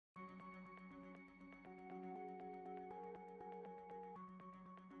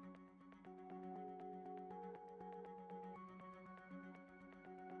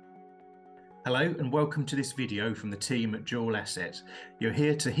Hello and welcome to this video from the team at Dual Asset. You're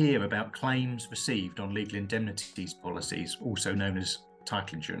here to hear about claims received on legal indemnities policies, also known as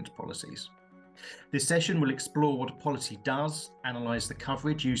title insurance policies. This session will explore what a policy does, analyse the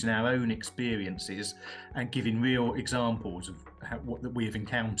coverage using our own experiences and giving real examples of what we have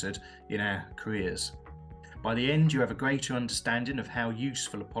encountered in our careers. By the end, you have a greater understanding of how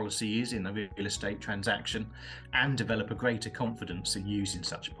useful a policy is in a real estate transaction and develop a greater confidence in using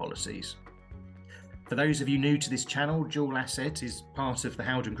such policies. For those of you new to this channel, Dual Asset is part of the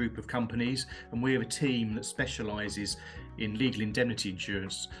Howden Group of companies, and we're a team that specialises in legal indemnity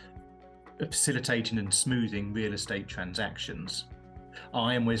insurance, facilitating and smoothing real estate transactions.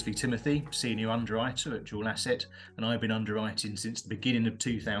 I am Wesley Timothy, Senior Underwriter at Dual Asset, and I've been underwriting since the beginning of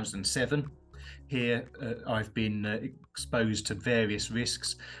 2007. Here, I've been exposed to various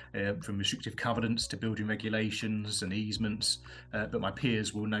risks, from restrictive covenants to building regulations and easements, but my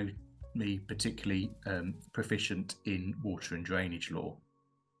peers will know me particularly proficient in water and drainage law.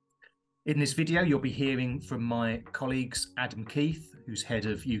 In this video, you'll be hearing from my colleagues Adam Keith, who's head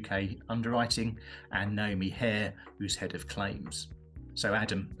of UK Underwriting, and Naomi Hare, who's head of claims. So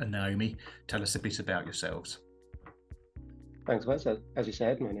Adam and Naomi, tell us a bit about yourselves. Thanks, Wes. As you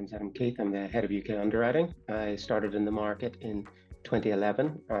said, my name's Adam Keith. I'm the head of UK Underwriting. I started in the market in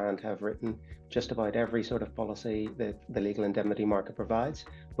 2011 and have written just about every sort of policy that the legal indemnity market provides,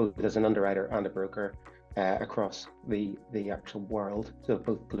 both as an underwriter and a broker across the actual world, so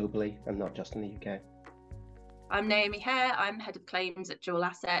both globally and not just in the UK. I'm Naomi Hare. I'm head of claims at Dual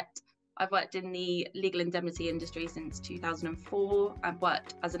Asset. I've worked in the legal indemnity industry since 2004. I've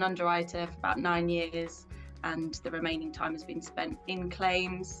worked as an underwriter for about 9 years, and the remaining time has been spent in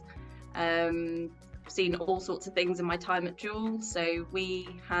claims. Seen all sorts of things in my time at Dual. So we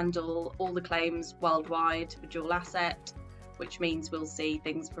handle all the claims worldwide for Dual Asset, which means we'll see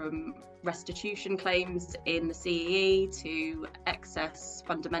things from restitution claims in the CEE to excess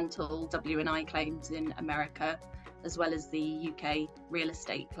fundamental W&I claims in America, as well as the UK real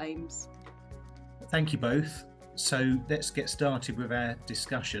estate claims. Thank you both. So let's get started with our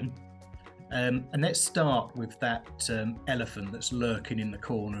discussion. And let's start with that elephant that's lurking in the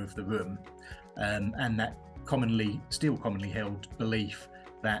corner of the room, and that still commonly held belief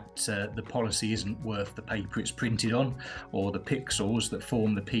that the policy isn't worth the paper it's printed on or the pixels that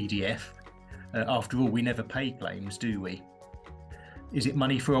form the PDF. After all, we never pay claims, do we? Is it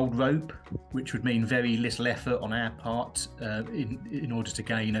money for old rope, which would mean very little effort on our part in order to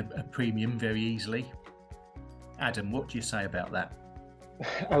gain a premium very easily? Adam, what do you say about that?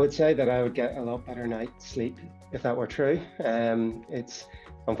 I would say that I would get a lot better night's sleep if that were true. It's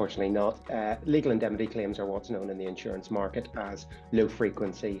unfortunately not. Legal indemnity claims are what's known in the insurance market as low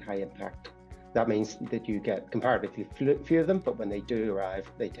frequency, high impact. That means that you get comparatively few of them, but when they do arrive,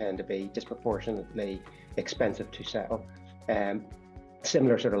 they tend to be disproportionately expensive to settle.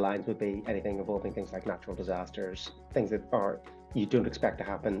 Similar sort of lines would be anything involving things like natural disasters, things that you don't expect to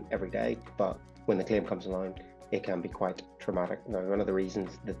happen every day, but when the claim comes along, it can be quite traumatic. Now, one of the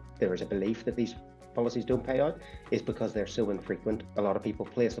reasons that there is a belief that these policies don't pay out is because they're so infrequent. A lot of people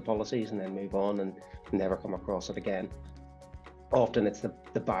place the policies and then move on and never come across it again. Often it's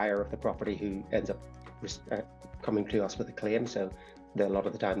the buyer of the property who ends up coming to us with a claim. So a lot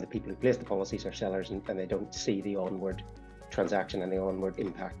of the time, the people who place the policies are sellers and they don't see the onward transaction and the onward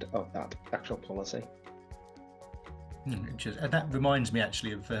impact of that actual policy. And that reminds me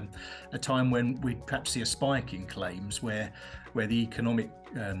actually of a time when we perhaps see a spike in claims where the economic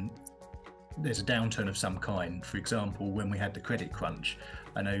there's a downturn of some kind. For example, when we had the credit crunch,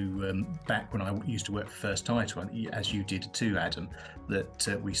 I know back when I used to work for First Title, as you did too, Adam,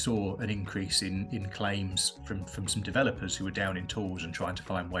 that we saw an increase in claims from some developers who were down in tools and trying to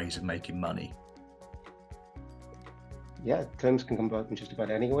find ways of making money. Yeah, claims can come about from just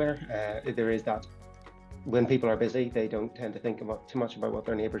about anywhere. There is that. When people are busy, they don't tend to think too much about what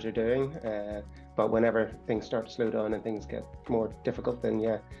their neighbours are doing. But whenever things start to slow down and things get more difficult, then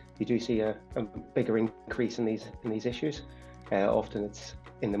yeah, you do see a bigger increase in these issues. Often it's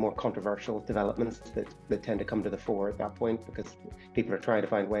in the more controversial developments that tend to come to the fore at that point, because people are trying to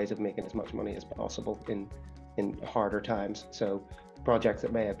find ways of making as much money as possible in harder times. So projects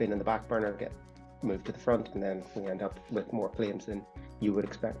that may have been in the back burner get moved to the front, and then we end up with more claims than you would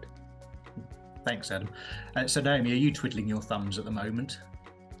expect. Thanks, Adam. So Naomi, are you twiddling your thumbs at the moment?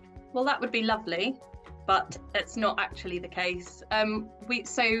 Well, that would be lovely, but it's not actually the case.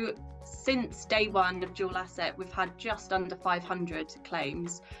 So since day one of Dual Asset, we've had just under 500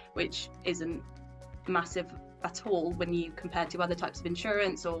 claims, which isn't massive at all when you compare to other types of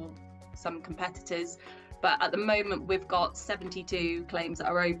insurance or some competitors. But at the moment, we've got 72 claims that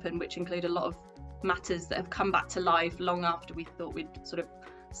are open, which include a lot of matters that have come back to life long after we thought we'd sort of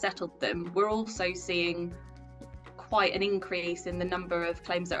settled them. We're also seeing quite an increase in the number of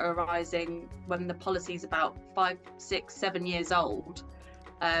claims that are arising when the policy is about 5, 6, 7 years old.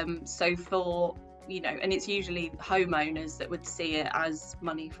 So for, and it's usually homeowners that would see it as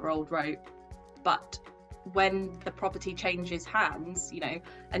money for old rope. But when the property changes hands,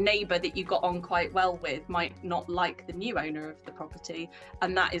 a neighbour that you got on quite well with might not like the new owner of the property,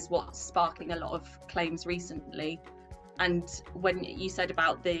 and that is what's sparking a lot of claims recently. And when you said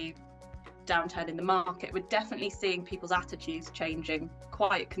about the downturn in the market, we're definitely seeing people's attitudes changing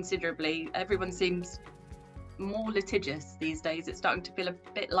quite considerably. Everyone seems more litigious these days. It's starting to feel a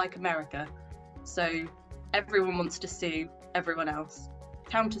bit like America. So everyone wants to sue everyone else,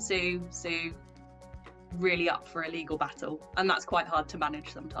 counter-sue, sue, really up for a legal battle, and that's quite hard to manage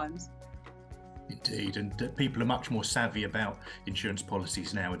sometimes. Indeed, and people are much more savvy about insurance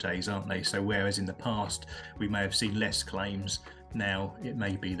policies nowadays, aren't they? So whereas in the past we may have seen less claims, now it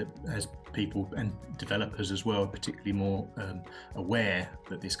may be that as people and developers as well, particularly more aware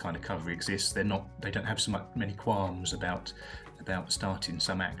that this kind of cover exists, they don't have so many qualms about starting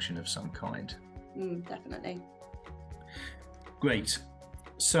some action of some kind. Definitely. Great.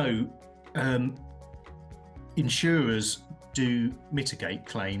 So insurers do mitigate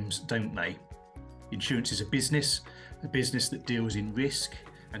claims, don't they? Insurance is a business that deals in risk,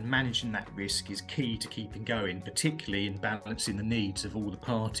 and managing that risk is key to keeping going, particularly in balancing the needs of all the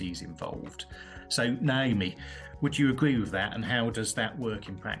parties involved. So Naomi, would you agree with that, and how does that work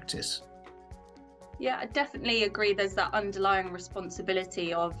in practice? Yeah, I definitely agree. There's that underlying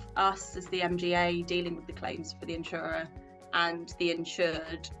responsibility of us as the MGA dealing with the claims for the insurer and the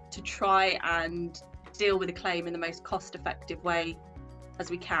insured to try and deal with a claim in the most cost-effective way as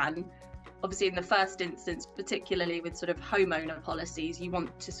we can. Obviously, in the first instance, particularly with sort of homeowner policies, you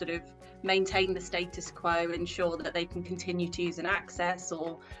want to sort of maintain the status quo, ensure that they can continue to use an access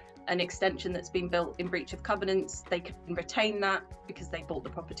or an extension that's been built in breach of covenants. They can retain that because they bought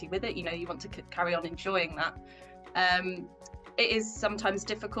the property with it. You want to carry on enjoying that. It is sometimes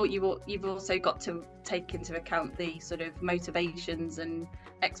difficult. You've also got to take into account the sort of motivations and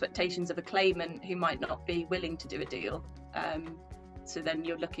expectations of a claimant who might not be willing to do a deal. So then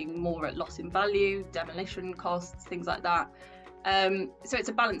you're looking more at loss in value, demolition costs, things like that. So it's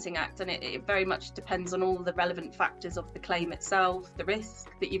a balancing act, and it very much depends on all the relevant factors of the claim itself, the risk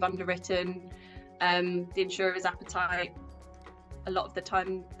that you've underwritten, the insurer's appetite. A lot of the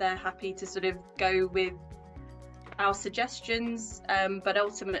time they're happy to sort of go with our suggestions, but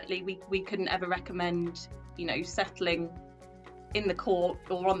ultimately we couldn't ever recommend, settling in the court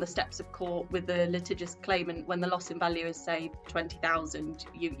or on the steps of court with a litigious claimant when the loss in value is, say, 20,000.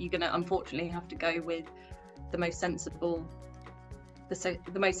 You're going to unfortunately have to go with the most sensible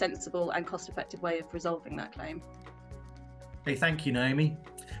and cost-effective way of resolving that claim. Hey, thank you, Naomi.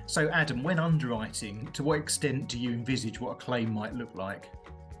 So Adam, when underwriting, to what extent do you envisage what a claim might look like?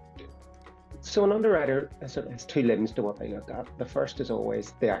 So an underwriter has two limbs to what they look at. The first is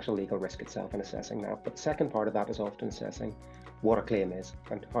always the actual legal risk itself and assessing that. But the second part of that is often assessing what a claim is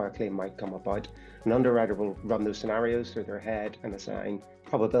and how a claim might come about. An underwriter will run those scenarios through their head and assign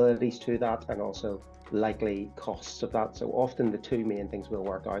probabilities to that and also likely costs of that. So often the two main things we'll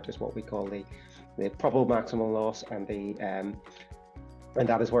work out is what we call the probable maximum loss and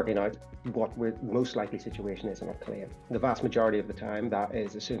that is working out what the most likely situation is in a claim. The vast majority of the time that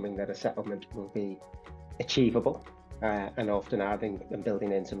is assuming that a settlement will be achievable and often adding and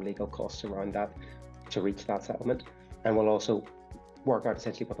building in some legal costs around that to reach that settlement. And we'll also work out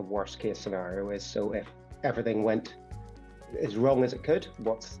essentially what the worst case scenario is. So if everything went as wrong as it could,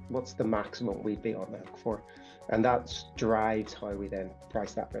 what's the maximum we'd be on the hook for? And that drives how we then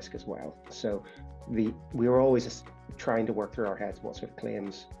price that risk as well. So we're always trying to work through our heads what sort of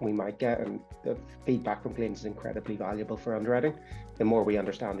claims we might get, and the feedback from claims is incredibly valuable for underwriting. The more we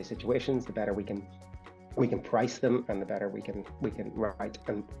understand these situations, the better we can price them, and the better we can write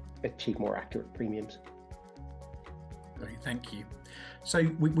and achieve more accurate premiums. Great, thank you. So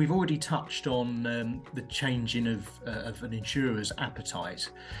we've already touched on the changing of an insurer's appetite,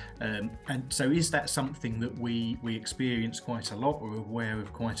 and so is that something that we experience quite a lot or are aware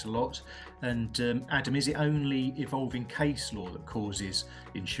of quite a lot? And Adam, is it only evolving case law that causes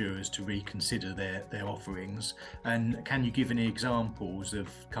insurers to reconsider their offerings? And can you give any examples of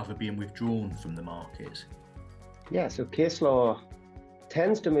cover being withdrawn from the market? Yeah, so case law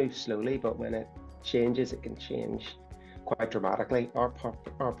tends to move slowly, but when it changes, it can change quite dramatically.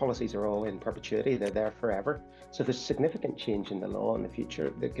 Our policies are all in perpetuity, they're there forever. So if there's significant change in the law in the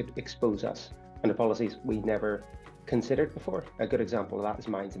future that could expose us and the policies we never considered before. A good example of that is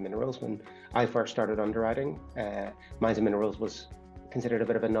mines and minerals. When I first started underwriting, mines and minerals was considered a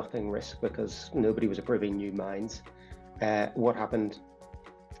bit of a nothing risk because nobody was approving new mines. What happened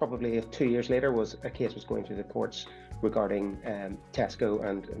probably 2 years later was a case was going through the courts regarding Tesco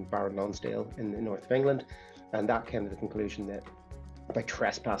and Baron Lonsdale in the north of England, and that came to the conclusion that by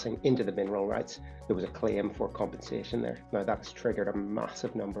trespassing into the mineral rights, there was a claim for compensation there. Now that's triggered a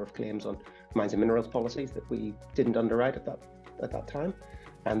massive number of claims on mines and minerals policies that we didn't underwrite at that time,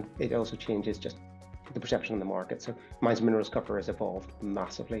 and it also changes just the perception in the market. So mines and minerals cover has evolved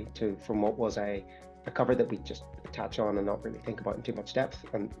massively from what was a cover that we just attach on and not really think about in too much depth,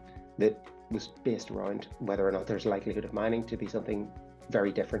 and that was based around whether or not there's likelihood of mining, to be something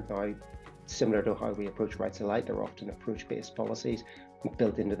very different now. Similar to how we approach rights of light, they're often approach-based policies.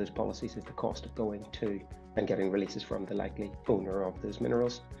 Built into those policies is the cost of going to and getting releases from the likely owner of those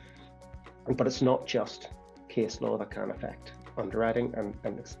minerals. But it's not just case law that can affect underwriting,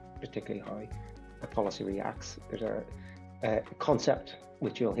 and it's particularly how a policy reacts. There's a concept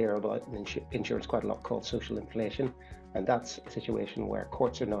which you'll hear about in insurance quite a lot called social inflation, and that's a situation where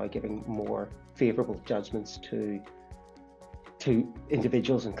courts are now giving more favourable judgments to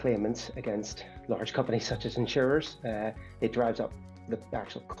individuals and claimants against large companies such as insurers. It drives up the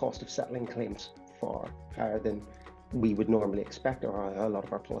actual cost of settling claims far higher than we would normally expect, or how a lot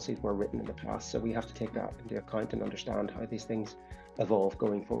of our policies were written in the past. So we have to take that into account and understand how these things evolve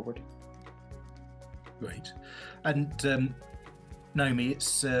going forward. Great. And Naomi,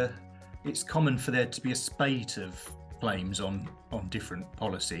 it's common for there to be a spate of claims on different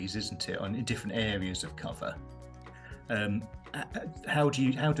policies, isn't it, in different areas of cover. How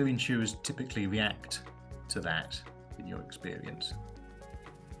do insurers typically react to that in your experience?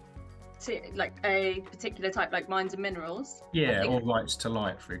 To like a particular type, like mines and minerals? Yeah, or rights to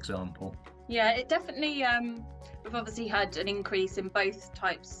light, for example. Yeah, it definitely, we've obviously had an increase in both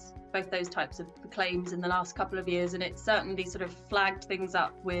those types of claims in the last couple of years, and it's certainly sort of flagged things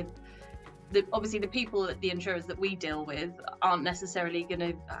up with obviously the people at the insurers that we deal with aren't necessarily going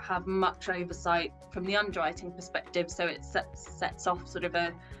to have much oversight from the underwriting perspective, so it sets off sort of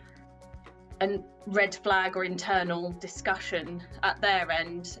a red flag or internal discussion at their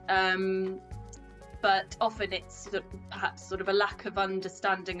end, but often it's perhaps sort of a lack of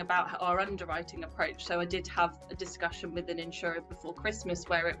understanding about our underwriting approach. So I did have a discussion with an insurer before Christmas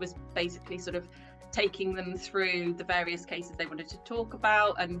where it was basically sort of taking them through the various cases they wanted to talk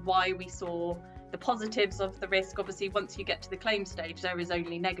about and why we saw the positives of the risk. Obviously, once you get to the claim stage, there is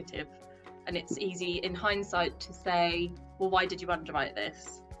only negative, and it's easy in hindsight to say, well, why did you underwrite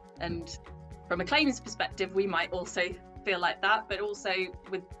this? And from a claims perspective, we might also feel like that, but also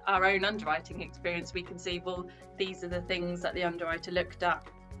with our own underwriting experience, we can see, well, these are the things that the underwriter looked at,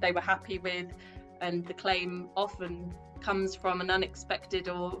 they were happy with, and the claim often comes from an unexpected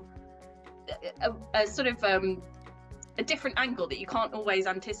or a sort of a different angle that you can't always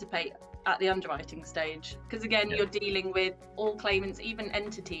anticipate at the underwriting stage, because again, you're dealing with all claimants, even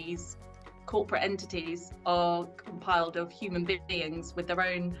entities, corporate entities are compiled of human beings with their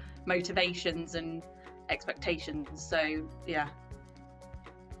own motivations and expectations. So yeah,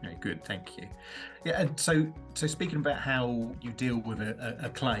 good, thank you. Yeah, and so speaking about how you deal with a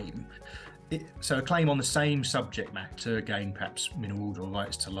claim, so a claim on the same subject matter, again perhaps minerals or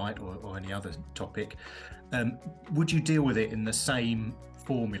rights to light or any other topic, would you deal with it in the same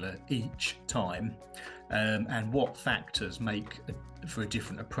formula each time, and what factors make for a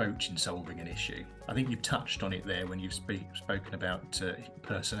different approach in solving an issue? I think you've touched on it there when you've spoken about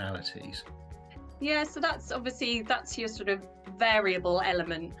personalities. Yeah, so that's your sort of variable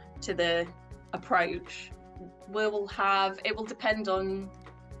element to the approach. It will depend on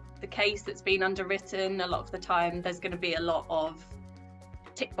the case that's been underwritten. A lot of the time there's going to be a lot of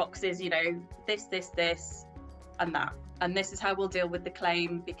tick boxes, this and that, and this is how we'll deal with the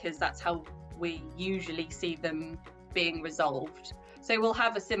claim because that's how we usually see them being resolved. So we'll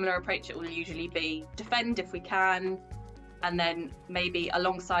have a similar approach. It will usually be defend if we can, and then maybe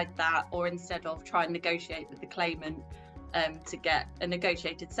alongside that, or instead of try and negotiate with the claimant to get a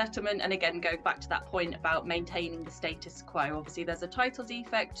negotiated settlement. And again, going back to that point about maintaining the status quo, obviously there's a title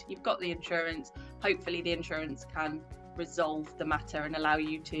defect, you've got the insurance, hopefully the insurance can resolve the matter and allow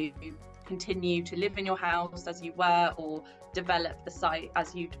you to continue to live in your house as you were, or develop the site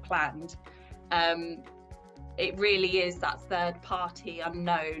as you'd planned. It really is that third party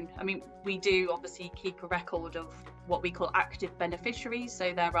unknown. I mean, we do obviously keep a record of what we call active beneficiaries.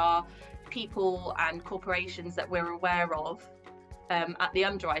 So there are people and corporations that we're aware of at the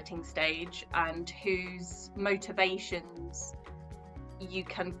underwriting stage and whose motivations you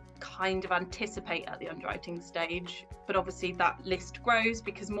can kind of anticipate at the underwriting stage, but obviously that list grows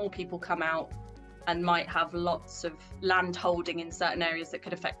because more people come out and might have lots of land holding in certain areas that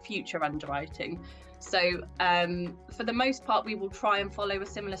could affect future underwriting. So for the most part, we will try and follow a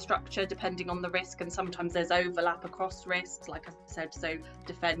similar structure depending on the risk, and sometimes there's overlap across risks, like I said, so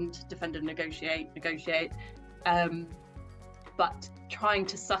defend and negotiate. But trying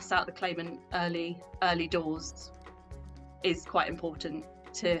to suss out the claimant early doors is quite important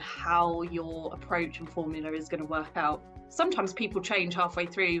to how your approach and formula is going to work out. Sometimes people change halfway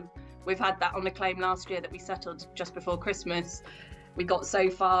through. We've had that on a claim last year that we settled just before Christmas. We got so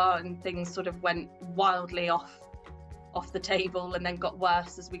far and things sort of went wildly off the table, and then got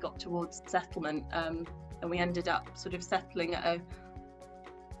worse as we got towards settlement, and we ended up sort of settling at a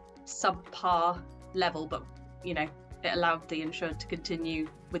subpar level, but you know, it allowed the insured to continue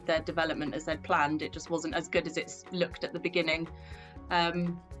with their development as they'd planned. It just wasn't as good as it's looked at the beginning.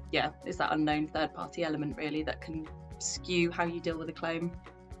 It's that unknown third party element really that can skew how you deal with a claim.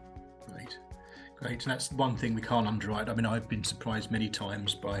 Great. And that's one thing we can't underwrite. I mean, I've been surprised many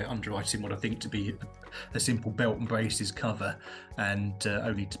times by underwriting what I think to be a simple belt and braces cover, and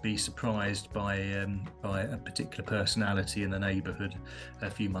only to be surprised by a particular personality in the neighbourhood a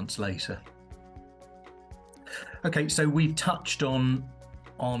few months later. Okay, so we've touched on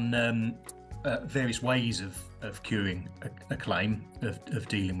various ways of curing a claim, of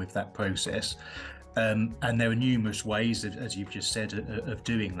dealing with that process, and there are numerous ways, as you've just said, of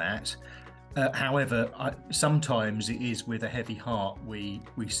doing that. However, sometimes it is with a heavy heart we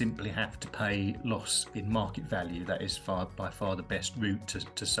simply have to pay loss in market value. That is by far the best route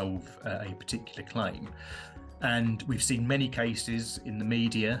to solve a particular claim. And we've seen many cases in the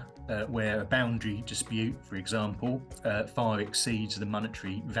media where a boundary dispute, for example, far exceeds the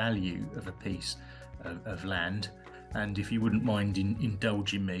monetary value of a piece of land. And if you wouldn't mind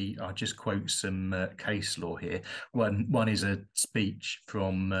indulging me, I'll just quote some case law here. One is a speech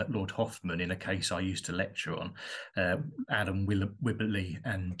from Lord Hoffman in a case I used to lecture on, Adam Wibberley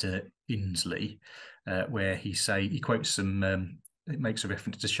and Inslee, where he quotes some, it makes a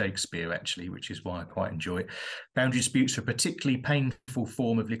reference to Shakespeare actually, which is why I quite enjoy it. Boundary disputes are a particularly painful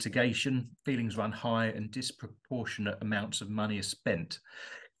form of litigation. Feelings run high and disproportionate amounts of money are spent.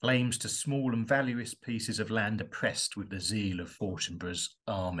 Claims to small and valueless pieces of land are pressed with the zeal of Fortinborough's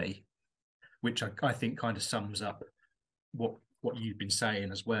army, which I think kind of sums up what you've been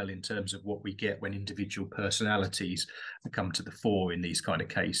saying as well, in terms of what we get when individual personalities come to the fore in these kind of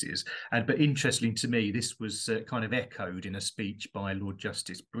cases. But interestingly to me, this was kind of echoed in a speech by Lord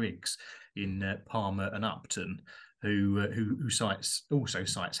Justice Briggs in Palmer and Upton, who also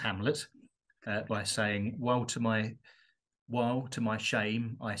cites Hamlet by saying, While to my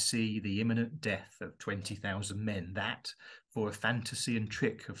shame, I see the imminent death of 20,000 men that, for a fantasy and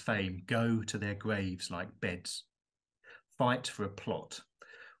trick of fame, go to their graves like beds. Fight for a plot,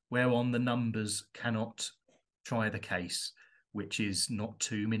 whereon the numbers cannot try the case, which is not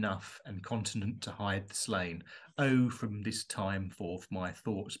tomb enough and continent to hide the slain. Oh, from this time forth my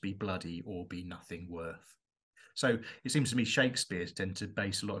thoughts be bloody or be nothing worth. So it seems to me Shakespeare tends to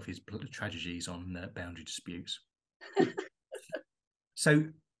base a lot of his tragedies on boundary disputes. So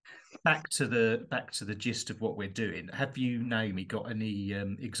back to the gist of what we're doing. Have you, Naomi, got any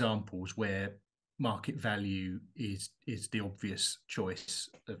examples where market value is the obvious choice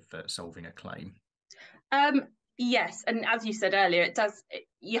of solving a claim? Yes, and as you said earlier,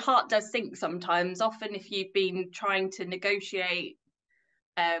 your heart does sink sometimes. Often if you've been trying to negotiate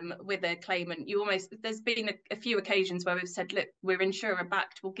with a claimant, there's been a few occasions where we've said, look, we're insurer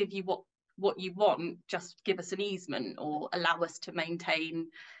backed, we'll give you what you want, just give us an easement or allow us to maintain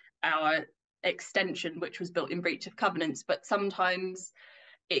our extension, which was built in breach of covenants. But sometimes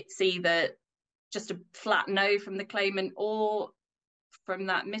it's either just a flat no from the claimant, or from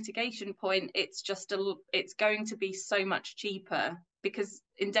that mitigation point, it's going to be so much cheaper, because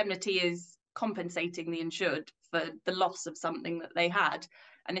indemnity is compensating the insured for the loss of something that they had.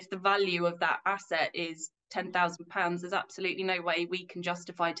 And if the value of that asset is £10,000, there's absolutely no way we can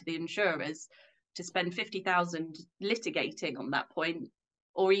justify to the insurers to spend 50,000 litigating on that point,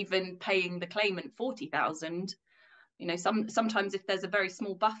 or even paying the claimant 40,000. You know, sometimes if there's a very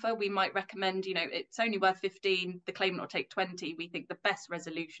small buffer, we might recommend, you know, it's only worth 15, the claimant will take 20. We think the best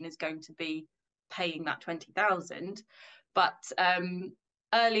resolution is going to be paying that 20,000. But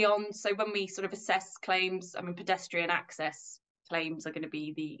early on, so when we sort of assess claims, I mean, pedestrian access claims are going to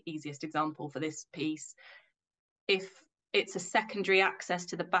be the easiest example for this piece. If it's a secondary access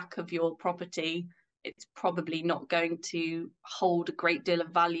to the back of your property, it's probably not going to hold a great deal of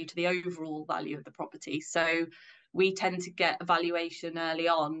value to the overall value of the property. So we tend to get a valuation early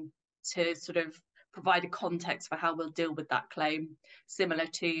on to sort of provide a context for how we'll deal with that claim, similar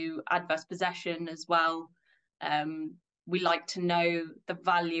to adverse possession as well. We like to know the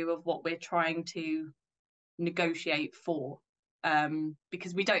value of what we're trying to negotiate for,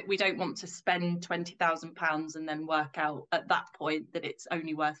 because we don't want to spend £20,000 and then work out at that point that it's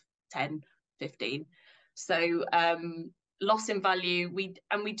only worth 10, 15. So loss in value, we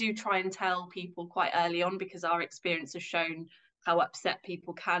do try and tell people quite early on, because our experience has shown how upset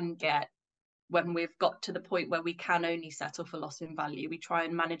people can get when we've got to the point where we can only settle for loss in value. We try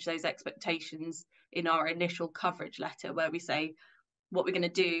and manage those expectations in our initial coverage letter, where we say what we're going to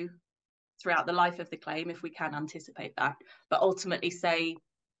do throughout the life of the claim, if we can anticipate that, but ultimately say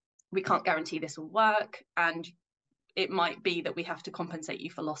we can't guarantee this will work, and it might be that we have to compensate you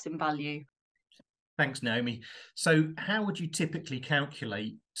for loss in value. Thanks, Naomi. So how would you typically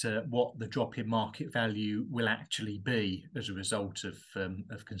calculate what the drop in market value will actually be as a result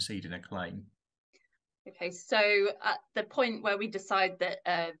of conceding a claim? Okay, so at the point where we decide that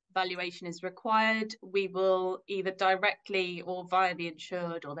valuation is required, we will either directly or via the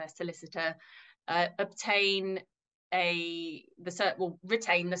insured or their solicitor retain the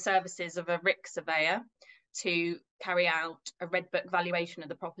services of a RIC surveyor to carry out a red book valuation of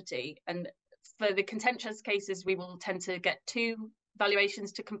the property. And for the contentious cases, we will tend to get two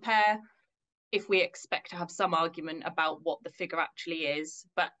valuations to compare if we expect to have some argument about what the figure actually is,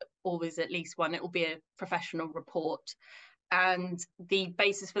 but always at least one. It will be a professional report. And the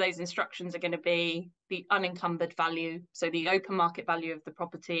basis for those instructions are going to be the unencumbered value, so the open market value of the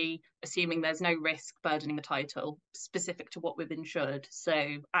property, assuming there's no risk burdening the title, specific to what we've insured.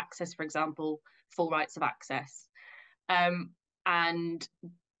 So access, for example, full rights of access. And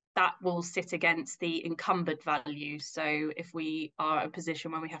that will sit against the encumbered value. So if we are in a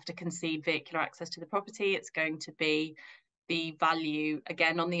position where we have to concede vehicular access to the property, it's going to be the value,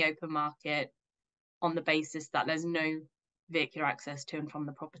 again, on the open market, on the basis that there's no vehicular access to and from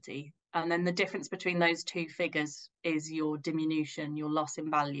the property. And then the difference between those two figures is your diminution, your loss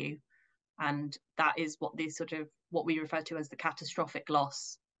in value. And that is what what we refer to as the catastrophic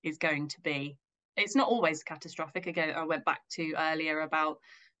loss is going to be. It's not always catastrophic. Again, I went back to earlier about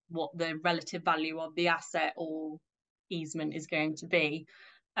what the relative value of the asset or easement is going to be.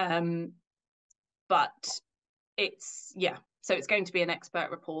 But so it's going to be an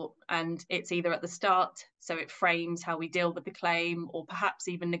expert report, and it's either at the start, so it frames how we deal with the claim, or perhaps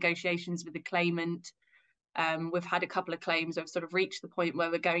even negotiations with the claimant. We've had a couple of claims that have sort of reached the point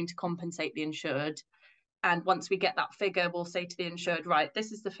where we're going to compensate the insured. And once we get that figure, we'll say to the insured, right,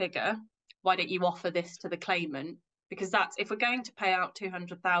 this is the figure. Why don't you offer this to the claimant? Because if we're going to pay out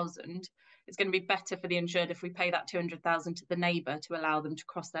 200,000, it's going to be better for the insured if we pay that 200,000 to the neighbour to allow them to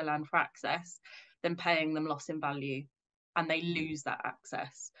cross their land for access, than paying them loss in value, and they lose that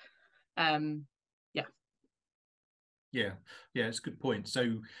access. Yeah, it's a good point.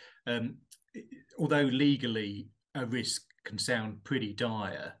 So although legally a risk can sound pretty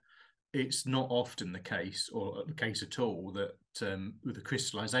dire, it's not often the case, or the case at all, that with the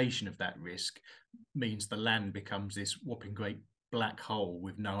crystallisation of that risk means the land becomes this whopping great black hole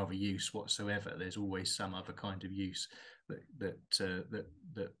with no other use whatsoever. There's always some other kind of use that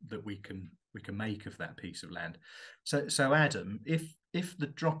we can make of that piece of land. So Adam, if the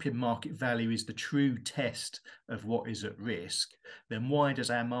drop in market value is the true test of what is at risk, then why does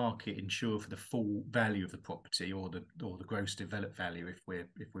our market insure for the full value of the property, or the gross developed value if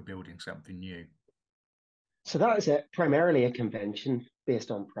we're building something new? So that is primarily a convention based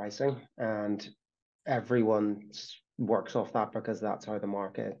on pricing, and everyone works off that because that's how the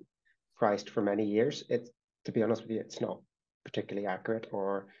market priced for many years. To be honest with you, it's not particularly accurate,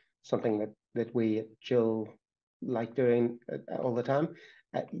 or something that we at Jill like doing all the time.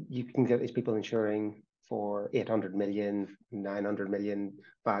 You can get these people insuring for 800 million, 900 million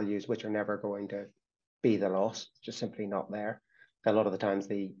values, which are never going to be the loss. It's just simply not there. A lot of the times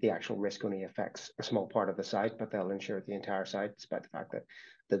the actual risk only affects a small part of the site, but they'll insure the entire site, despite the fact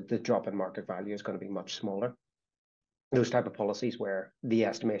that the drop in market value is going to be much smaller. Those type of policies where the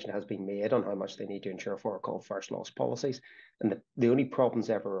estimation has been made on how much they need to insure for are called first loss policies. And the only problems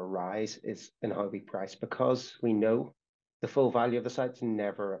ever arise is in how we price, because we know the full value of the site's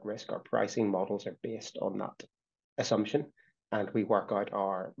never at risk. Our pricing models are based on that assumption, and we work out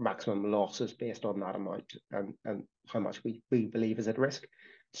our maximum losses based on that amount and how much we believe is at risk.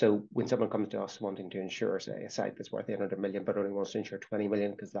 So when someone comes to us wanting to insure, say, a site that's worth 800 million but only wants to insure 20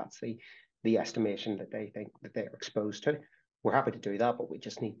 million because that's the estimation that they think that they're exposed to, we're happy to do that, but we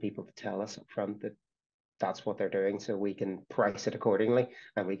just need people to tell us up front that that's what they're doing, so we can price it accordingly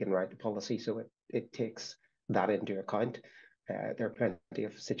and we can write the policy so it takes that into account. There are plenty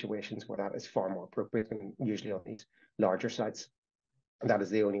of situations where that is far more appropriate, and usually on these larger sites. And that is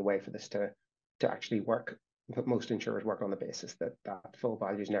the only way for this to actually work. But most insurers work on the basis that that full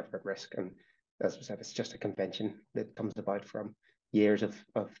value is never at risk. And as I said, it's just a convention that comes about from years of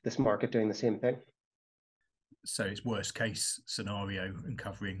this market doing the same thing. So it's worst case scenario and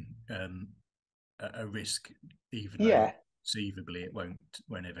covering a risk, even though conceivably it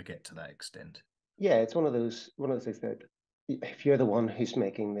won't ever get to that extent. Yeah, it's one of those things that if you're the one who's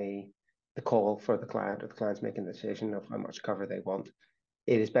making the call for the client, or the client's making the decision of how much cover they want,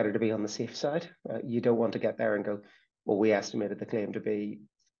 it is better to be on the safe side. You don't want to get there and go, well, we estimated the claim to be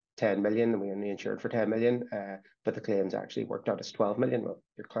 10 million and we only insured for 10 million, but the claims actually worked out as 12 million. Well,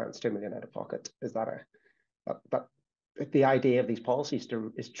 your client's 2 million out of pocket. Is that but the idea of these policies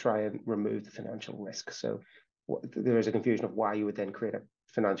is try and remove the financial risk. So there is a confusion of why you would then create a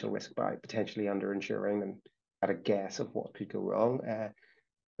financial risk by potentially underinsuring and at a guess of what could go wrong.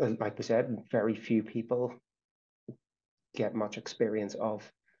 Like we said, very few people get much experience of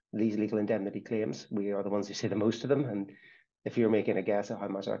these legal indemnity claims. We are the ones who see the most of them, and if you're making a guess of how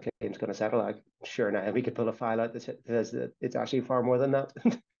much that claim is going to settle, I'm sure now we could pull a file out that says that it's actually far more than that.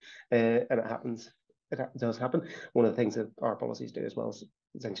 And it happens. It does happen. One of the things that our policies do as well is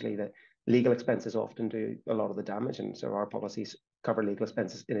essentially that legal expenses often do a lot of the damage, and so our policies cover legal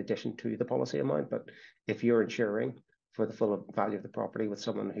expenses in addition to the policy amount. But if you're insuring for the full value of the property with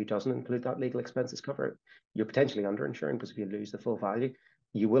someone who doesn't include that legal expenses cover, you're potentially underinsuring, because if you lose the full value,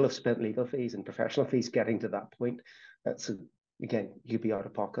 you will have spent legal fees and professional fees getting to that point. So again, you'd be out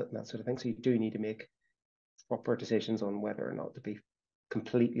of pocket and that sort of thing. So you do need to make proper decisions on whether or not to be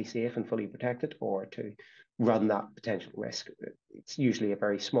completely safe and fully protected, or to run that potential risk. It's usually a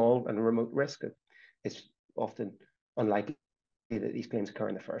very small and remote risk. It's often unlikely that these claims occur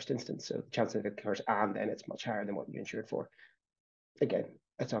in the first instance. So the chance that it occurs and then it's much higher than what you insured for. Again,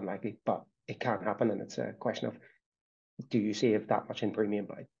 it's unlikely, but it can happen, and it's a question of, do you save that much in premium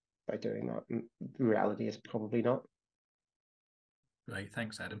by doing that? And the reality is probably not. Great,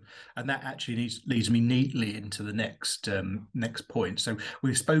 thanks, Adam. And that actually leads me neatly into the next point. So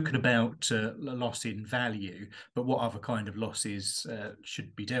we've spoken about loss in value, but what other kind of losses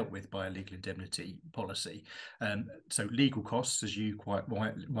should be dealt with by a legal indemnity policy? So legal costs, as you quite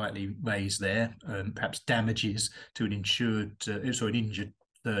rightly raised there, perhaps damages to an injured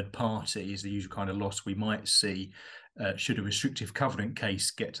third party is the usual kind of loss we might see should a restrictive covenant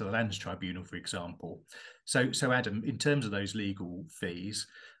case get to the Lands Tribunal, for example. So Adam, in terms of those legal fees,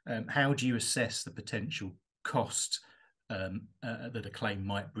 how do you assess the potential cost that a claim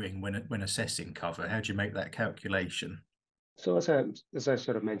might bring when assessing cover? How do you make that calculation? So as I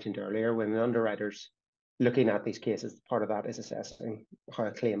sort of mentioned earlier, when the underwriter's looking at these cases, part of that is assessing how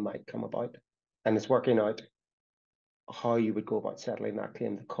a claim might come about, and it's working out how you would go about settling that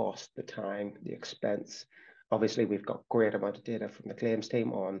claim, the cost, the time, the expense. Obviously, we've got great amount of data from the claims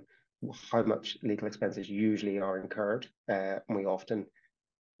team on how much legal expenses usually are incurred. And we often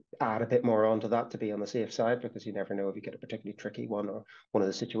add a bit more onto that to be on the safe side, because you never know if you get a particularly tricky one, or one of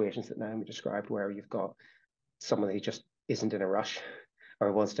the situations that Naomi described where you've got someone who just isn't in a rush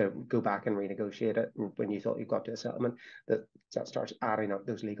or wants to go back and renegotiate it when you thought you got to a settlement, that starts adding up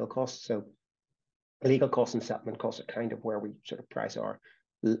those legal costs. So legal costs and settlement costs are kind of where we sort of price our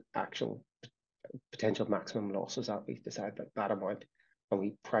actual potential maximum losses at. We decide that amount, and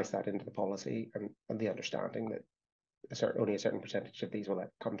we price that into the policy, and the understanding that only a certain percentage of these will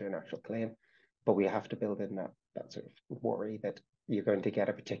come to an actual claim. But we have to build in that sort of worry that you're going to get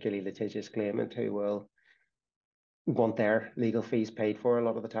a particularly litigious claimant who will want their legal fees paid for a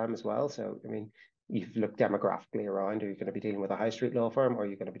lot of the time as well. So, I mean, you've looked demographically around. Are you going to be dealing with a high street law firm, or are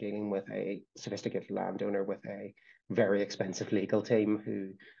you going to be dealing with a sophisticated landowner with a very expensive legal team who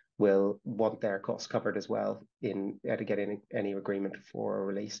will want their costs covered as well to get any agreement for a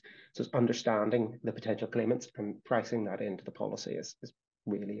release? So it's understanding the potential claimants and pricing that into the policy is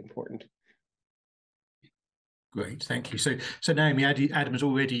really important. Great, thank you. So Naomi, Adam has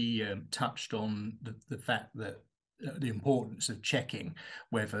already touched on the fact that the importance of checking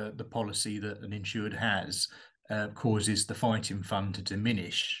whether the policy that an insured has causes the fighting fund to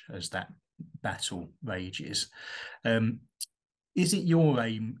diminish as that battle rages. Is it your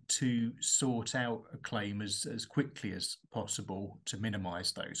aim to sort out a claim as quickly as possible to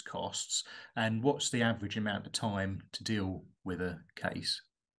minimise those costs? And what's the average amount of time to deal with a case?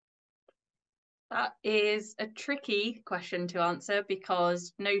 That is a tricky question to answer,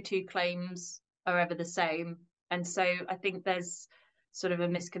 because no two claims are ever the same. And so I think there's sort of a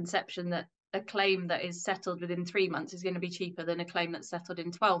misconception that a claim that is settled within 3 months is going to be cheaper than a claim that's settled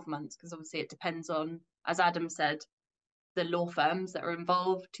in 12 months, because obviously it depends on, as Adam said, the law firms that are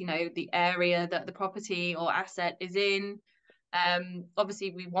involved, the area that the property or asset is in.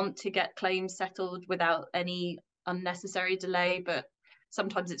 Obviously, we want to get claims settled without any unnecessary delay, but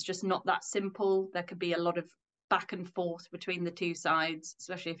sometimes it's just not that simple. There could be a lot of back and forth between the two sides,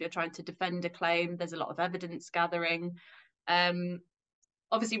 especially if you're trying to defend a claim. There's a lot of evidence gathering.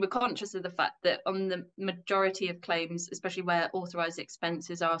 Obviously, we're conscious of the fact that on the majority of claims, especially where authorised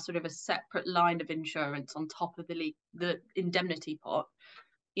expenses are sort of a separate line of insurance on top of the indemnity pot,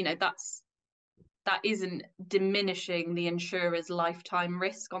 that isn't diminishing the insurer's lifetime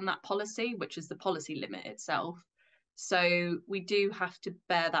risk on that policy, which is the policy limit itself. So we do have to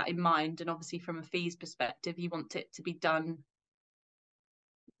bear that in mind. And obviously, from a fees perspective, you want it to be done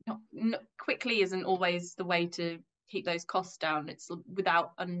not quickly isn't always the way to keep those costs down. It's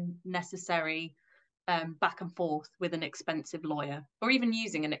without unnecessary back and forth with an expensive lawyer, or even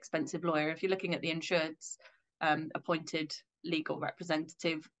using an expensive lawyer. If you're looking at the insured's appointed legal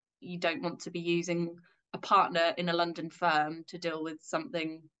representative, you don't want to be using a partner in a London firm to deal with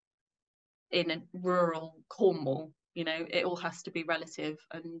something in a rural Cornwall. It all has to be relative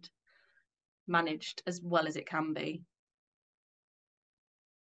and managed as well as it can be.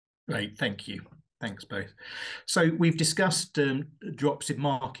 Great, thank you. Thanks both. So we've discussed drops in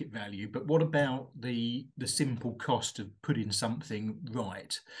market value, but what about the simple cost of putting something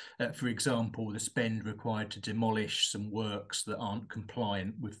right? For example, the spend required to demolish some works that aren't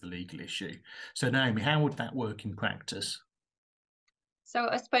compliant with the legal issue. So Naomi, how would that work in practice? So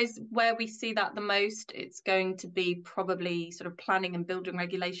I suppose where we see that the most, it's going to be probably sort of planning and building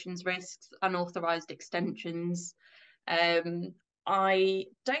regulations risks, unauthorised extensions. I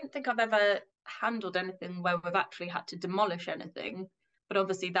don't think I've ever handled anything where we've actually had to demolish anything, but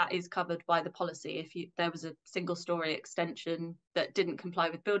obviously that is covered by the policy. If there was a single story extension that didn't comply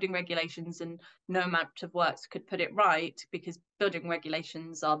with building regulations, and no amount of works could put it right, because building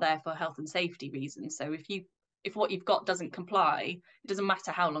regulations are there for health and safety reasons. So if what you've got doesn't comply, it doesn't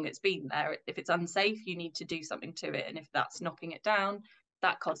matter how long it's been there. If it's unsafe, you need to do something to it, and if that's knocking it down,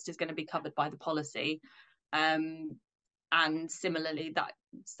 that cost is going to be covered by the policy. And similarly, that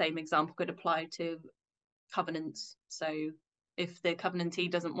same example could apply to covenants. So if the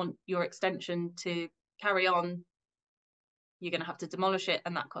covenantee doesn't want your extension to carry on, you're going to have to demolish it,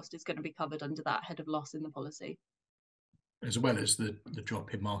 and that cost is going to be covered under that head of loss in the policy. As well as the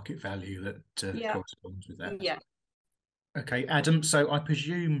drop in market value that corresponds with that. Yeah. Okay, Adam, so I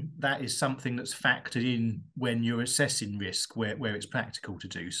presume that is something that's factored in when you're assessing risk, where it's practical to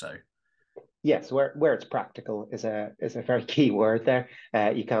do so. Yes, where it's practical is a very key word there.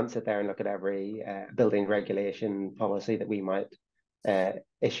 You can't sit there and look at every building regulation policy that we might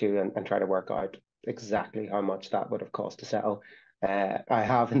issue and try to work out exactly how much that would have cost to settle. I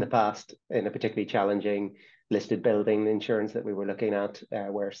have in the past, in a particularly challenging listed building insurance that we were looking at,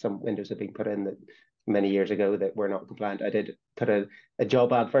 where some windows had been put in that many years ago that were not compliant. I did put a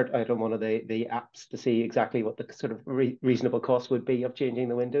job advert out on one of the apps to see exactly what the sort of reasonable cost would be of changing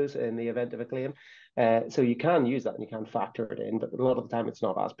the windows in the event of a claim. So you can use that and you can factor it in, but a lot of the time it's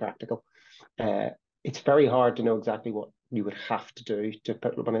not as practical. It's very hard to know exactly what you would have to do to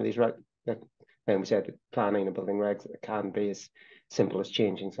put one of these right. And we said planning and building regs, it can be as simple as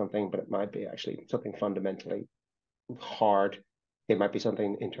changing something, but it might be actually something fundamentally hard. It might be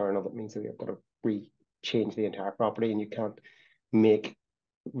something internal that means that you've got to change the entire property, and you can't make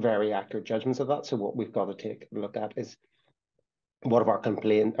very accurate judgments of that. So what we've got to take a look at is what have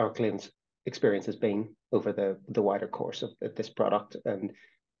our claims experience has been over the wider course of this product, and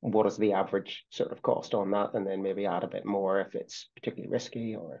what is the average sort of cost on that, and then maybe add a bit more if it's particularly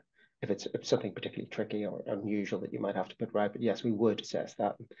risky, or if it's something particularly tricky or unusual that you might have to put right. But yes, we would assess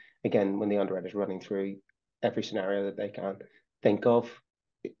that. Again, when the underwriter is running through every scenario that they can think of,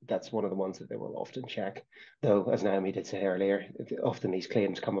 that's one of the ones that they will often check. Though, as Naomi did say earlier, often these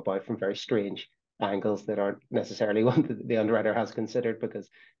claims come about from very strange angles that aren't necessarily one that the underwriter has considered, because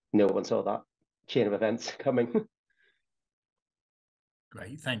no one saw that chain of events coming.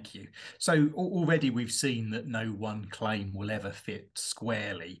 Great, thank you. So already we've seen that no one claim will ever fit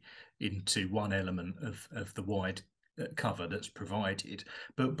squarely into one element of the wide cover that's provided,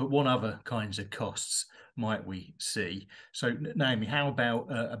 but what other kinds of costs might we see? So Naomi, how about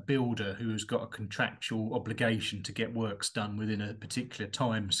a builder who has got a contractual obligation to get works done within a particular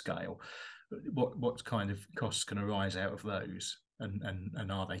time scale? What kind of costs can arise out of those,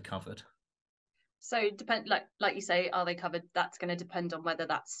 and are they covered? So like you say, are they covered? That's going to depend on whether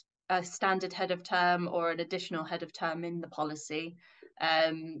that's a standard head of term or an additional head of term in the policy.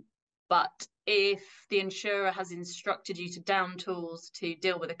 But if the insurer has instructed you to down tools to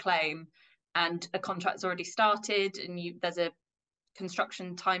deal with a claim, and a contract's already started and there's a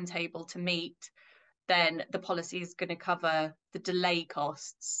construction timetable to meet, then the policy is going to cover the delay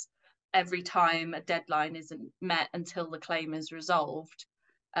costs every time a deadline isn't met until the claim is resolved.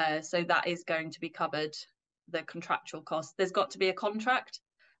 So that is going to be covered, the contractual cost. There's got to be a contract,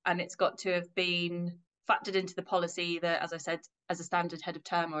 and it's got to have been factored into the policy, either, as I said, as a standard head of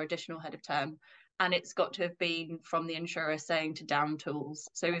term or additional head of term. And it's got to have been from the insurer saying to down tools.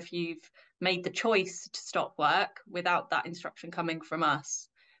 So if you've made the choice to stop work without that instruction coming from us,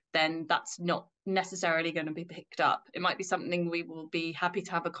 then that's not necessarily going to be picked up. It might be something we will be happy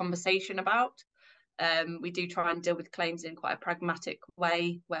to have a conversation about. We do try and deal with claims in quite a pragmatic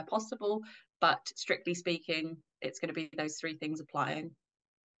way where possible, but strictly speaking, it's going to be those three things applying.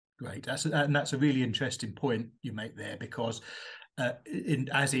 Great. And that's a really interesting point you make there, because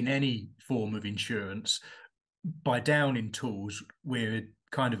as in any form of insurance, by downing tools, we're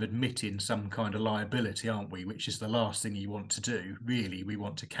kind of admitting some kind of liability, aren't we? Which is the last thing you want to do. Really, we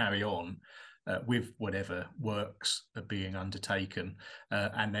want to carry on with whatever works are being undertaken,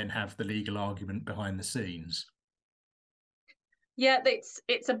 and then have the legal argument behind the scenes. Yeah,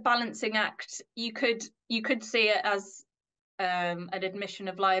 it's a balancing act. You could see it as an admission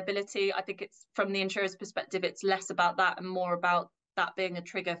of liability. I think it's, from the insurer's perspective, it's less about that and more about that being a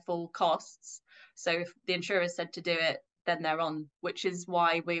trigger for costs. So if the insurer said to do it, then they're on, which is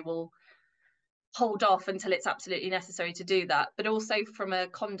why we will hold off until it's absolutely necessary to do that. But also from a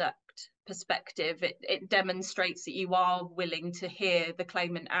conduct perspective, it demonstrates that you are willing to hear the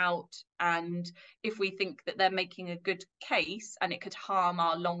claimant out. And if we think that they're making a good case and it could harm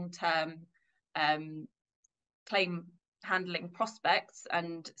our long-term claim handling prospects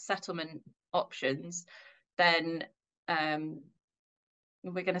and settlement options, then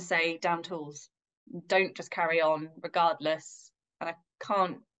we're going to say down tools. Don't just carry on regardless. And I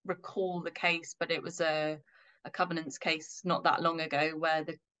can't recall the case, but it was a covenants case not that long ago where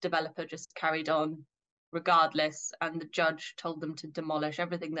the developer just carried on regardless, and the judge told them to demolish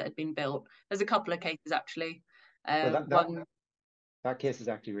everything that had been built. There's a couple of cases actually. That case is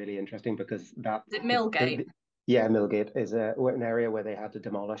actually really interesting, because that is it Millgate? Yeah, Millgate is an area where they had to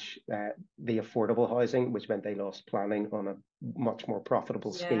demolish the affordable housing, which meant they lost planning on a much more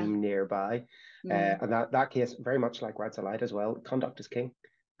profitable scheme nearby. And that case, very much like Rights Allied as well, conduct is king.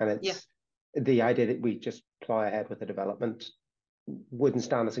 And it's the idea that we just plow ahead with the development wouldn't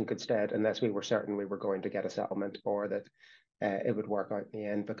stand us in good stead unless we were certain we were going to get a settlement, or that it would work out in the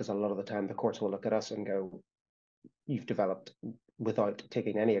end, because a lot of the time the courts will look at us and go, you've developed without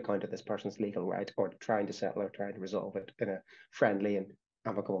taking any account of this person's legal right, or trying to settle or trying to resolve it in a friendly and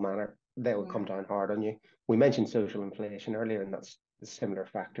amicable manner. They will come down hard on you. We mentioned social inflation earlier, and that's a similar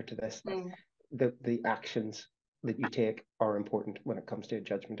factor to this. The actions that you take are important when it comes to a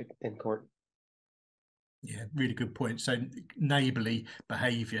judgment in court. Yeah, really good point. So neighbourly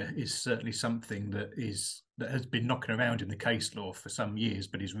behaviour is certainly something that has been knocking around in the case law for some years,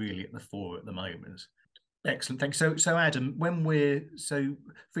 but is really at the fore at the moment. Excellent, thanks. So Adam,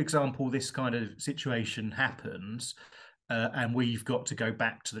 for example, this kind of situation happens, and we've got to go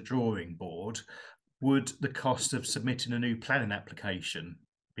back to the drawing board, would the cost of submitting a new planning application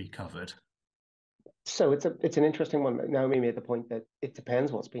be covered? So it's an interesting one. Naomi made the point that it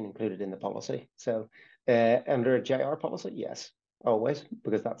depends what's been included in the policy. So under a JR policy, yes, always,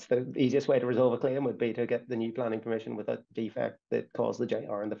 because that's the easiest way to resolve a claim, would be to get the new planning permission with a defect that caused the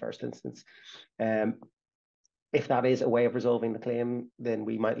JR in the first instance. If that is a way of resolving the claim, then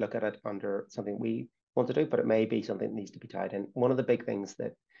we might look at it under something we want to do, but it may be something that needs to be tied in. One of the big things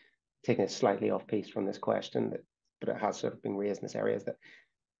that, taking a slightly off piece from this question, but it has sort of been raised in this area, is that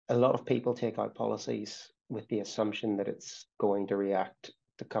a lot of people take out policies with the assumption that it's going to react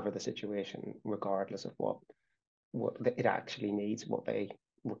to cover the situation, regardless of what it actually needs, what they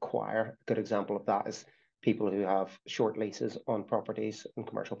require. A good example of that is people who have short leases on properties and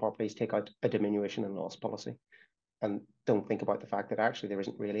commercial properties take out a diminution in loss policy, and don't think about the fact that actually there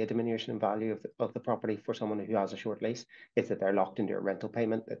isn't really a diminution in value of the property for someone who has a short lease. It's that they're locked into a rental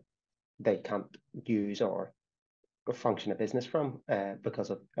payment that they can't use or function a business from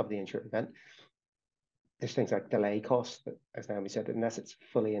because of the insured event. There's things like delay costs that, as Naomi said, unless it's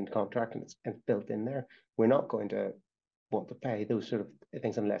fully in contract and it's built in there, we're not going to want to pay those sort of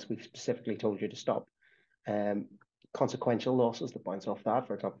things unless we've specifically told you to stop. Consequential losses that bounce off that,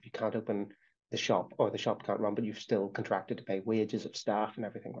 for example, if you can't open the shop, or the shop can't run, but you've still contracted to pay wages of staff and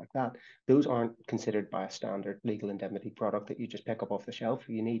everything like that. Those aren't considered by a standard legal indemnity product that you just pick up off the shelf.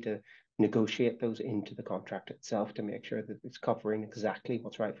 You need to negotiate those into the contract itself to make sure that it's covering exactly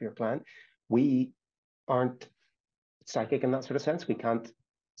what's right for your client. We aren't psychic in that sort of sense. We can't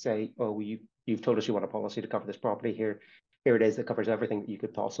say, oh, you've told us you want a policy to cover this property. Here it is that covers everything that you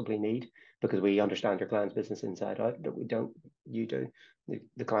could possibly need, because we understand your client's business inside out. That we don't, you do.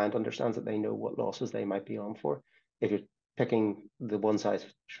 The client understands that they know what losses they might be on for. If you're picking the one size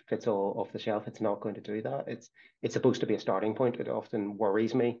fits all off the shelf, it's not going to do that. It's supposed to be a starting point. It often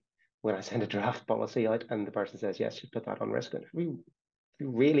worries me when I send a draft policy out and the person says, yes, you put that on risk. And if we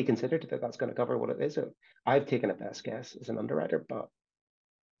really considered that that's going to cover what it is, I've taken a best guess as an underwriter, but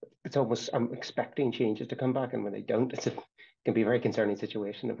it's almost, I'm expecting changes to come back, and when they don't, it can be a very concerning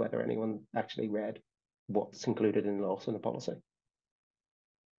situation of whether anyone actually read what's included in loss in the policy.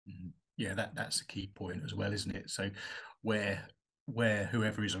 Yeah, that's a key point as well, isn't it? So where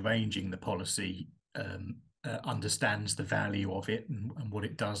whoever is arranging the policy understands the value of it and what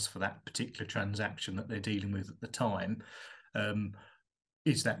it does for that particular transaction that they're dealing with at the time,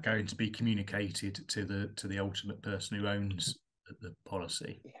 is that going to be communicated to the ultimate person who owns the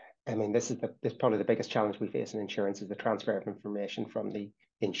policy? I mean, this is probably the biggest challenge we face in insurance, is the transfer of information from the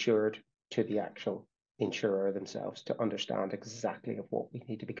insured to the actual insurer themselves to understand exactly of what we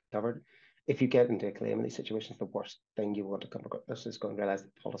need to be covered. If you get into a claim in these situations, the worst thing you want to come across is going to realize the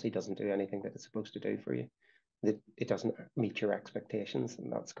policy doesn't do anything that it's supposed to do for you. That it doesn't meet your expectations,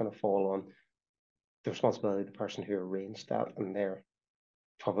 and that's going to fall on the responsibility of the person who arranged that, and their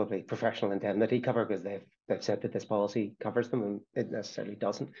probably professional indemnity cover, because they've said that this policy covers them, and it necessarily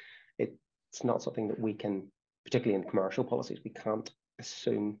doesn't. It's not something that we can, particularly in commercial policies, we can't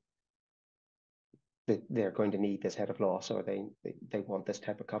assume that they're going to need this head of loss, or they want this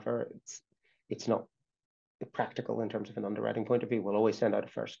type of cover. It's not practical in terms of an underwriting point of view. We'll always send out a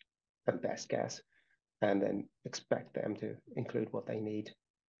first and best guess, and then expect them to include what they need.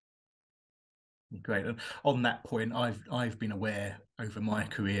 Great. And on that point, I've been aware over my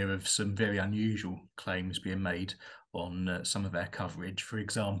career of some very unusual claims being made on some of our coverage. For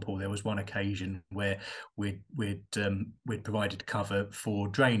example, there was one occasion where we'd provided cover for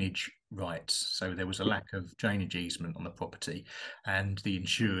drainage rights, so there was a lack of drainage easement on the property, and the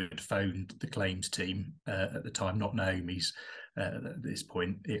insured phoned the claims team at the time, not Naomi's. At this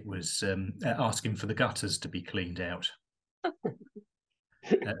point, it was asking for the gutters to be cleaned out.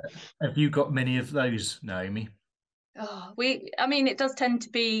 Have you got many of those, Naomi? Oh, I mean, it does tend to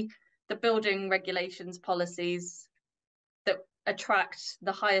be the building regulations policies that attract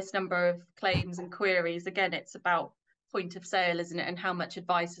the highest number of claims and queries. Again, it's about point of sale, isn't it? And how much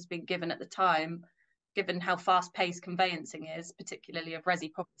advice has been given at the time, given how fast-paced conveyancing is, particularly of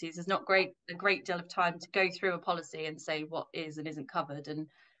resi properties. There's not a great deal of time to go through a policy and say what is and isn't covered. And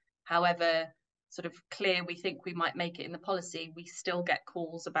however sort of clear we think we might make it in the policy, we still get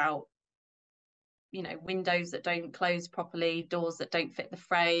calls about, you know, windows that don't close properly, doors that don't fit the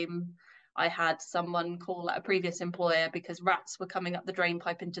frame. I had someone call at a previous employer because rats were coming up the drain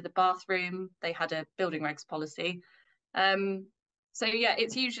pipe into the bathroom. They had a building regs policy. So yeah,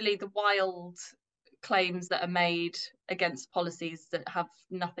 it's usually the wild claims that are made against policies that have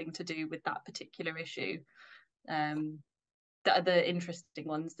nothing to do with that particular issue. That are the interesting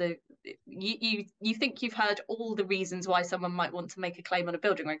ones. You think you've heard all the reasons why someone might want to make a claim on a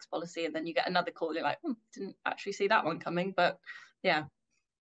building regs policy, and then you get another call, you're like, didn't actually see that one coming. But yeah.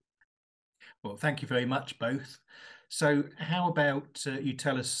 Well, thank you very much, both. So how about you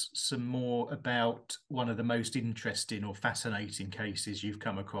tell us some more about one of the most interesting or fascinating cases you've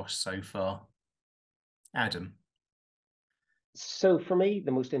come across so far? Adam. So for me,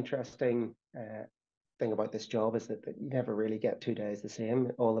 the most interesting thing about this job is that you never really get 2 days the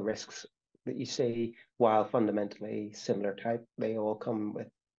same. All the risks that you see, while fundamentally similar type, they all come with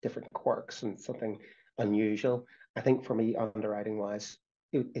different quirks and something unusual. I think for me, underwriting wise,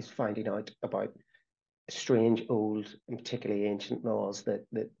 is finding out about strange old and particularly ancient laws that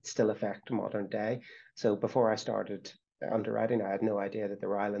still affect modern day. So before I started underwriting, I had no idea that there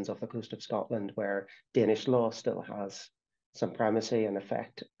were islands off the coast of Scotland where Danish law still has some primacy and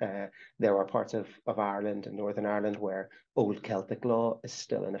effect. There are parts of Ireland and Northern Ireland where old Celtic law is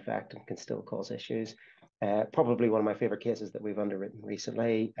still in effect and can still cause issues. Probably one of my favourite cases that we've underwritten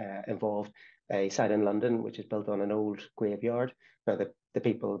recently involved a site in London which is built on an old graveyard. Now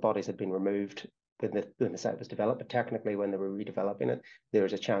the bodies had been removed when the site was developed, but technically when they were redeveloping it, there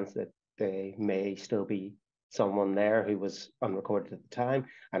was a chance that there may still be someone there who was unrecorded at the time,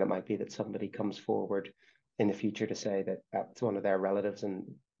 and it might be that somebody comes forward in the future to say that that's one of their relatives, and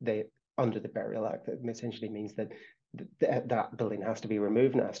under the Burial Act. That essentially means that that building has to be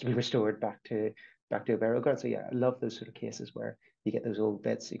removed and it has to be restored back to a burial ground. So yeah, I love those sort of cases where you get those old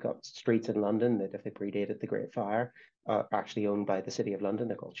bits. You've got streets in London that, if they predated the Great Fire, are actually owned by the City of London.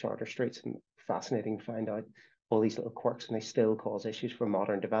 They're called charter streets, and fascinating to find out all these little quirks, and they still cause issues for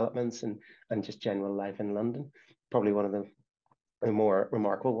modern developments and just general life in London. Probably one of the more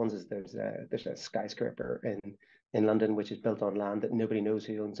remarkable ones is there's a skyscraper in London which is built on land that nobody knows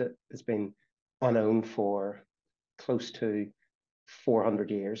who owns it. It's been unowned for close to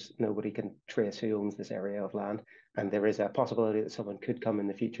 400 years. Nobody can trace who owns this area of land, and there is a possibility that someone could come in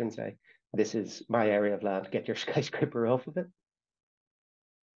the future and say, "This is my area of land. Get your skyscraper off of it."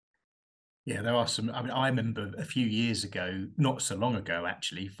 Yeah, there are some. I mean, I remember a few years ago, not so long ago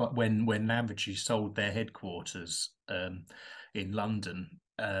actually, when Lavatory sold their headquarters in London,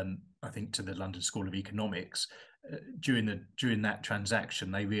 I think to the London School of Economics. During that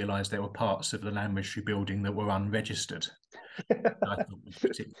transaction, they realised there were parts of the Lavatory building that were unregistered. I thought it was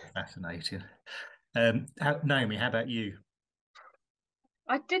particularly fascinating. Naomi, how about you?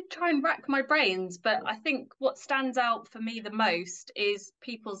 I did try and rack my brains, but I think what stands out for me the most is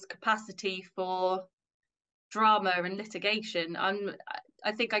people's capacity for drama and litigation.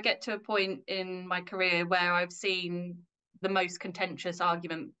 I think I get to a point in my career where I've seen the most contentious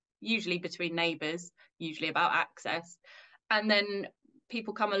argument, usually between neighbours, usually about access, and then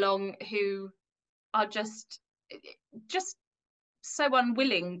people come along who are just so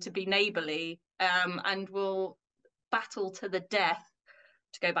unwilling to be neighbourly, and will battle to the death,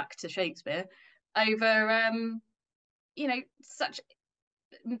 to go back to Shakespeare, over such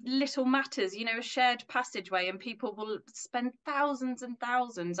little matters, a shared passageway, and people will spend thousands and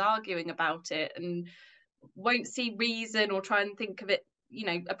thousands arguing about it and won't see reason or try and think of it,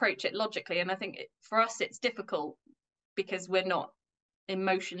 approach it logically. And I think for us it's difficult because we're not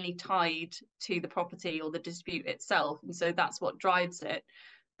emotionally tied to the property or the dispute itself, and so that's what drives it.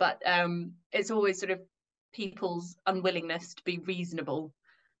 But it's always sort of people's unwillingness to be reasonable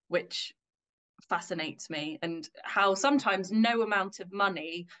which fascinates me, and how sometimes no amount of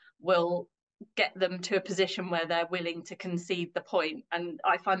money will get them to a position where they're willing to concede the point. And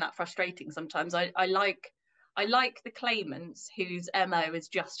I find that frustrating sometimes. I like the claimants whose MO is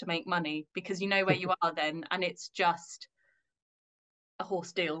just to make money, because you know where you are then, and it's just a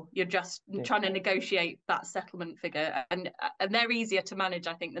horse deal. You're just trying to negotiate that settlement figure, and they're easier to manage,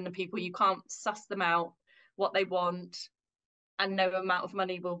 I think, than the people you can't suss them out what they want, and no amount of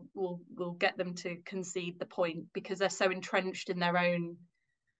money will get them to concede the point, because they're so entrenched in their own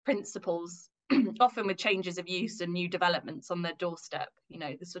principles, often with changes of use and new developments on their doorstep,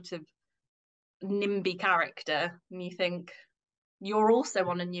 the sort of NIMBY character. And you think, you're also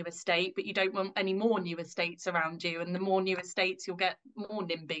on a new estate, but you don't want any more new estates around you, and the more new estates you'll get more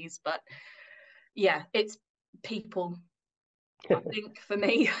NIMBYs. But yeah, it's people, I think, for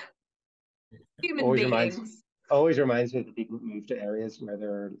me. Human beings. Always reminds me of the people that move to areas where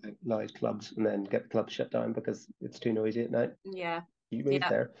there are loud clubs and then get the club shut down because it's too noisy at night. Yeah. You moved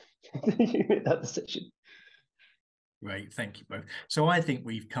there. You made that decision. Great, thank you both. So I think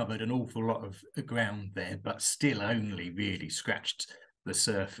we've covered an awful lot of ground there, but still only really scratched the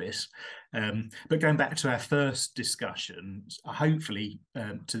surface. But going back to our first discussion, hopefully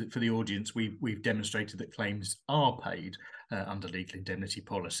for the audience, we've demonstrated that claims are paid under legal indemnity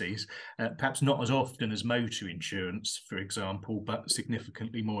policies, perhaps not as often as motor insurance, for example, but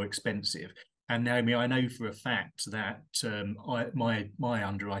significantly more expensive. And Naomi, I know for a fact that my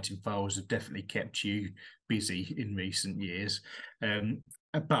underwriting files have definitely kept you busy in recent years.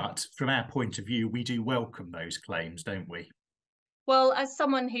 But from our point of view, we do welcome those claims, don't we? Well, as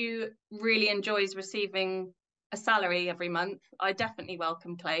someone who really enjoys receiving a salary every month, I definitely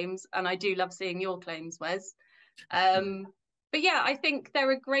welcome claims, and I do love seeing your claims, Wes. But yeah, I think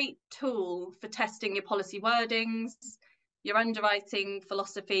they're a great tool for testing your policy wordings, your underwriting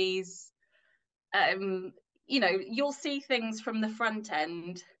philosophies. You'll see things from the front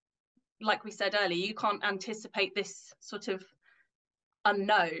end. Like we said earlier, you can't anticipate this sort of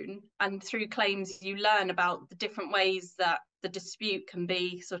unknown, and through claims you learn about the different ways that the dispute can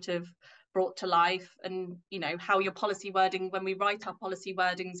be sort of brought to life, and how your policy wording, when we write our policy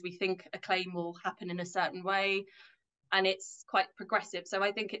wordings, we think a claim will happen in a certain way, and it's quite progressive. So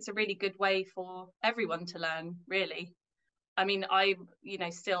I think it's a really good way for everyone to learn, really. I mean, I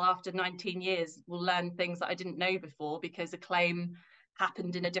still after 19 years will learn things that I didn't know before, because a claim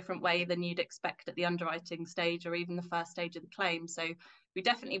happened in a different way than you'd expect at the underwriting stage or even the first stage of the claim. So we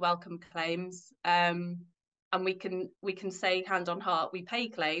definitely welcome claims, and we can say hand on heart, we pay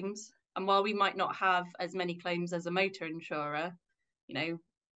claims. And while we might not have as many claims as a motor insurer,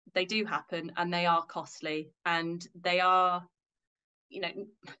 they do happen, and they are costly, and they are,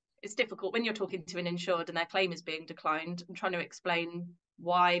 it's difficult when you're talking to an insured and their claim is being declined and trying to explain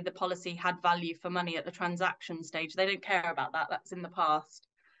why the policy had value for money at the transaction stage. They don't care about that. That's in the past.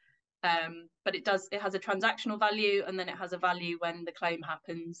 But it has a transactional value, and then it has a value when the claim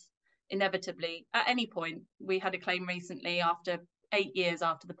happens inevitably at any point. We had a claim recently after 8 years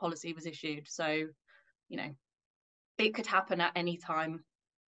after the policy was issued. So, it could happen at any time.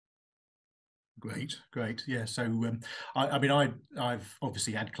 Great. Yeah. So, I've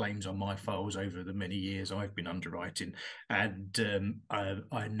obviously had claims on my files over the many years I've been underwriting, and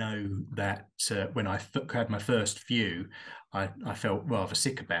I know that when I had my first few, I felt rather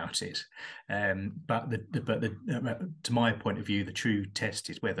sick about it. But to my point of view, the true test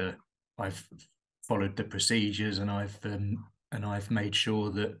is whether I've followed the procedures and I've made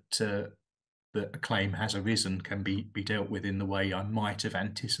sure that a claim has arisen can be dealt with in the way I might have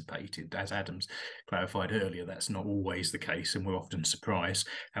anticipated. As Adam's clarified earlier, that's not always the case, and we're often surprised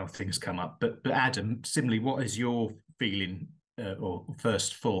how things come up. But Adam, similarly, what is your feeling or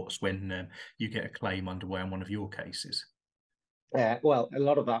first thoughts when you get a claim underway on one of your cases? Well, a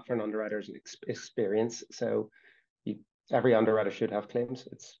lot of that for an underwriter is an experience. So every underwriter should have claims.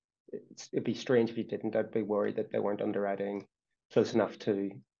 It'd be strange if you didn't. I'd be worried that they weren't underwriting close enough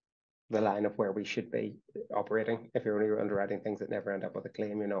to the line of where we should be operating. If you're only underwriting things that never end up with a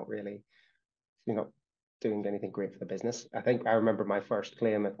claim, you're not doing anything great for the business. I think I remember my first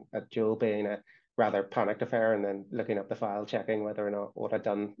claim at Joel being a rather panicked affair, and then looking up the file, checking whether or not what I'd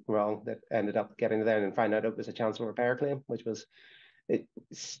done wrong, that ended up getting there and find out it was a chancellor repair claim, which was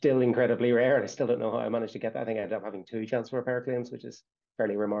still incredibly rare, and I still don't know how I managed to get that. I think I ended up having 2 chancellor repair claims, which is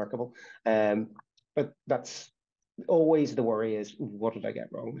fairly remarkable. But that's always the worry, is what did I get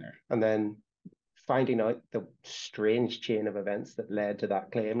wrong there? And then finding out the strange chain of events that led to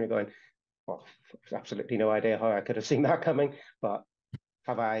that claim, you're going, well, absolutely no idea how I could have seen that coming. But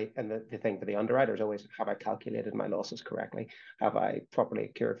have I, and the thing for the underwriter is always, have I calculated my losses correctly? Have I properly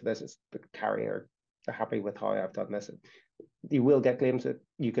accrued for this? Is the carrier happy with how I've done this? You will get claims that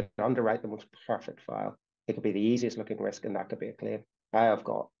you could underwrite the most perfect file. It could be the easiest looking risk, and that could be a claim. I have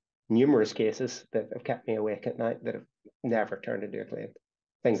got numerous cases that have kept me awake at night that have never turned into a claim.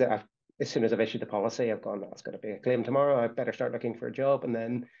 Things that as soon as I've issued the policy, I've gone, that's going to be a claim tomorrow. I better start looking for a job, and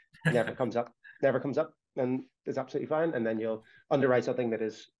then never comes up, and it's absolutely fine. And then you'll underwrite something that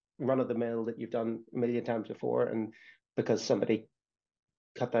is run of the mill that you've done a million times before, and because somebody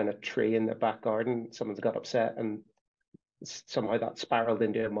cut down a tree in the back garden, someone's got upset, and somehow that spiraled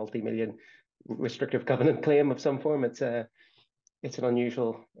into a multi-million restrictive covenant claim of some form. It's an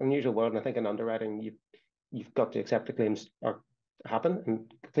unusual world, and I think in underwriting you've got to accept the claims happen,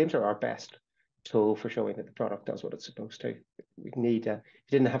 and claims are our best tool for showing that the product does what it's supposed to. We need if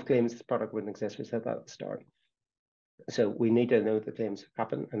you didn't have claims, the product wouldn't exist. We said that at the start. So we need to know that claims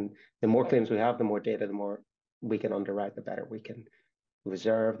happen, and the more claims we have, the more data, the more we can underwrite, the better we can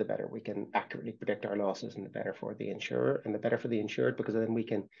reserve, the better we can accurately predict our losses, and the better for the insurer and the better for the insured, because then we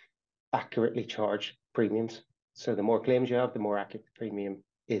can accurately charge premiums. So the more claims you have, the more accurate the premium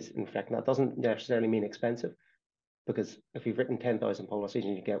is. In fact, that doesn't necessarily mean expensive, because if you've written 10,000 policies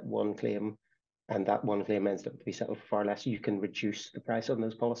and you get one claim, and that one claim ends up to be settled for far less, you can reduce the price on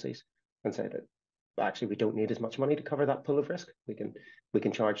those policies and say that actually we don't need as much money to cover that pool of risk. We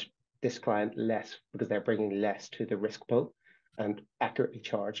can charge this client less because they're bringing less to the risk pool, and accurately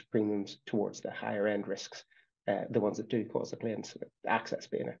charge premiums towards the higher end risks, the ones that do cause the claims. Access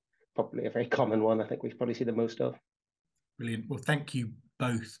being probably a very common one. I think we've probably seen the most of. Brilliant. Well, thank you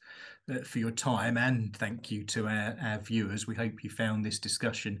both for your time, and thank you to our viewers. We hope you found this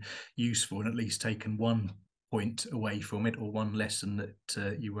discussion useful and at least taken one point away from it, or one lesson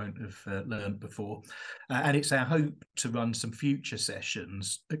that you won't have learned before. And it's our hope to run some future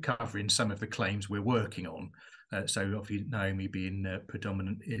sessions covering some of the claims we're working on. So obviously Naomi being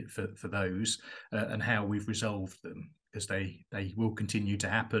predominant for those, and how we've resolved them, because they will continue to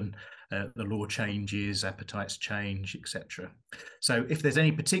happen. The law changes, appetites change, etc. So if there's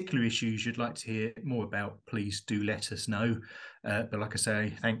any particular issues you'd like to hear more about, please do let us know. But like I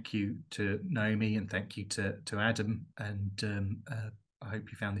say, thank you to Naomi, and thank you to Adam, and I hope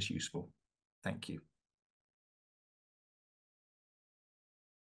you found this useful. Thank you.